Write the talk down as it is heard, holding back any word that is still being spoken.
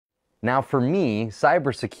Now for me,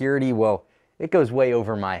 cybersecurity, well, it goes way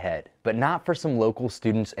over my head, but not for some local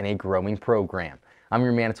students in a growing program. I'm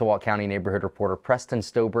your Manitowoc County neighborhood reporter Preston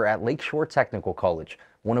Stober at Lakeshore Technical College,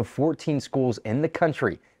 one of 14 schools in the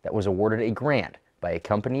country that was awarded a grant by a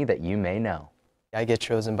company that you may know. I get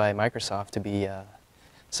chosen by Microsoft to be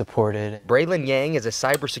supported. Braylon Yang is a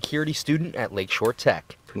cybersecurity student at Lakeshore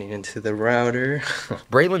Tech. Putting it into the router.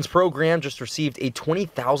 Braylon's program just received a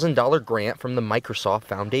 $20,000 grant from the Microsoft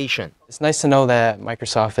Foundation. It's nice to know that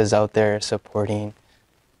Microsoft is out there supporting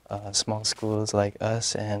small schools like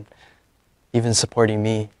us and even supporting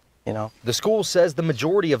me, you know. The school says the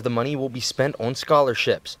majority of the money will be spent on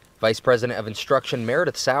scholarships. Vice President of Instruction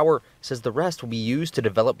Meredith Sauer says the rest will be used to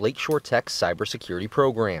develop Lakeshore Tech's cybersecurity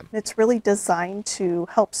program. It's really designed to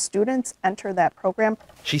help students enter that program.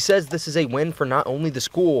 She says this is a win for not only the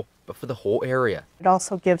school, but for the whole area. It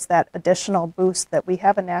also gives that additional boost that we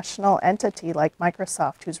have a national entity like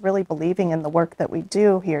Microsoft who's really believing in the work that we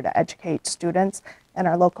do here to educate students and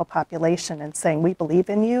our local population and saying, we believe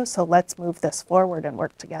in you, so let's move this forward and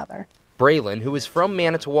work together. Braylon, who is from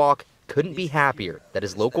Manitowoc, couldn't be happier that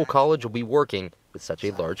his local college will be working with such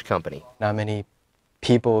a large company. Not many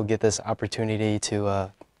people get this opportunity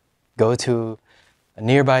to go to a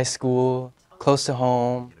nearby school, close to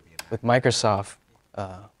home, with Microsoft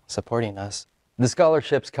supporting us. The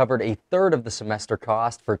scholarships covered a third of the semester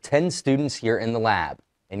cost for 10 students here in the lab.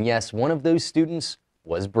 And yes, one of those students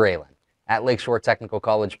was Braylon. At Lakeshore Technical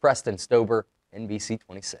College, Preston Stober, NBC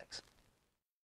 26.